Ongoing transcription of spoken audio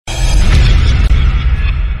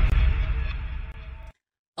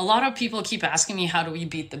A lot of people keep asking me, how do we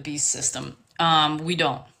beat the beast system? We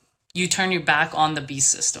don't. You turn your back on the beast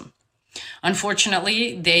system.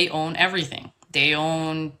 Unfortunately, they own everything. They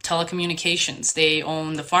own telecommunications. They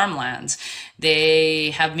own the farmlands. They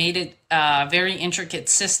have made it a very intricate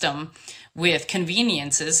system with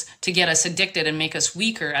conveniences to get us addicted and make us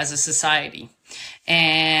weaker as a society.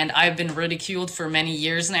 And I've been ridiculed for many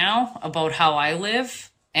years now about how I live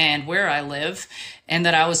and where I live, and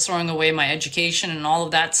that I was throwing away my education and all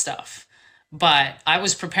of that stuff. But I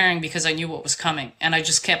was preparing because I knew what was coming, and I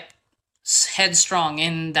just kept headstrong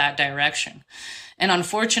in that direction. And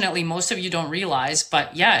unfortunately, most of you don't realize,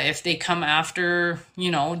 but yeah, if they come after,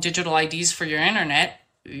 digital IDs for your internet,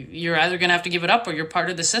 you're either going to have to give it up or you're part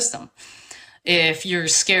of the system. If you're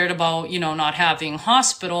scared about, not having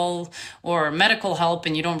hospital or medical help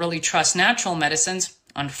and you don't really trust natural medicines,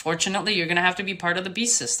 unfortunately, you're going to have to be part of the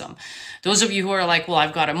beast system. Those of you who are like, well,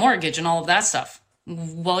 I've got a mortgage and all of that stuff,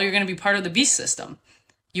 well, you're going to be part of the beast system.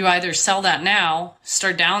 You either sell that now,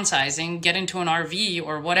 start downsizing, get into an RV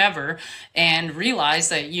or whatever, and realize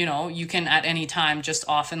that, you can at any time just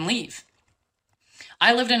off and leave.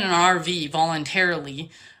 I lived in an RV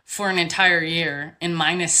voluntarily for an entire year in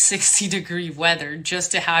minus 60-degree weather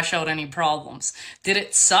just to hash out any problems. Did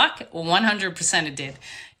it suck? 100% it did.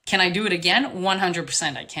 Can I do it again?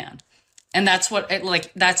 100% I can. And that's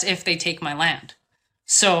that's if they take my land.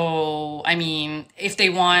 So, I mean, if they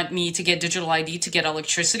want me to get digital ID to get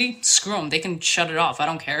electricity, screw them. They can shut it off. I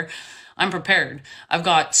don't care. I'm prepared. I've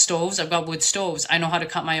got stoves. I've got wood stoves. I know how to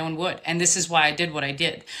cut my own wood. And this is why I did what I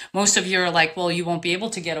did. Most of you are like, well, you won't be able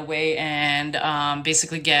to get away and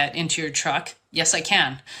basically get into your truck. Yes, I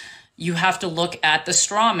can. You have to look at the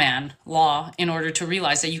straw man law in order to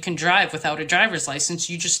realize that you can drive without a driver's license.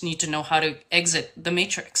 You just need to know how to exit the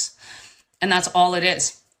matrix. And that's all it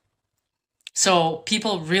is. So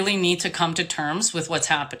people really need to come to terms with what's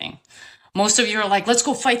happening. Most of you are like, let's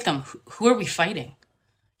go fight them. Who are we fighting?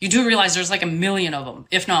 You do realize there's like a million of them,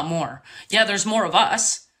 if not more. Yeah, there's more of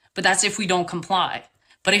us, but that's if we don't comply.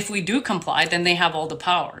 But if we do comply, then they have all the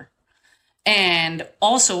power. And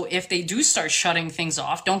also, if they do start shutting things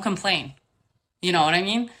off, don't complain. You know what I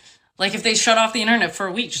mean? Like if they shut off the internet for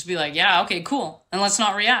a week, just be like, yeah, okay, cool. And let's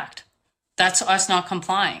not react. That's us not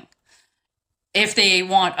complying. If they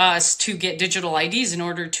want us to get digital IDs in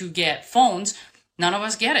order to get phones, none of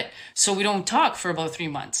us get it. So we don't talk for about 3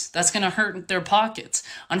 months. That's going to hurt their pockets.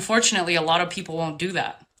 Unfortunately, a lot of people won't do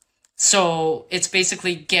that. So it's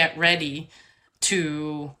basically get ready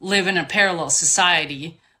to live in a parallel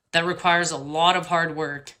society that requires a lot of hard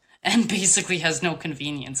work and basically has no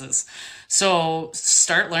conveniences. So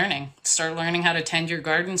start learning how to tend your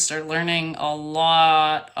garden, start learning a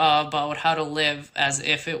lot about how to live as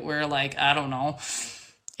if it were like, I don't know,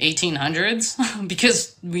 1800s,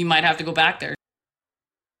 because we might have to go back there.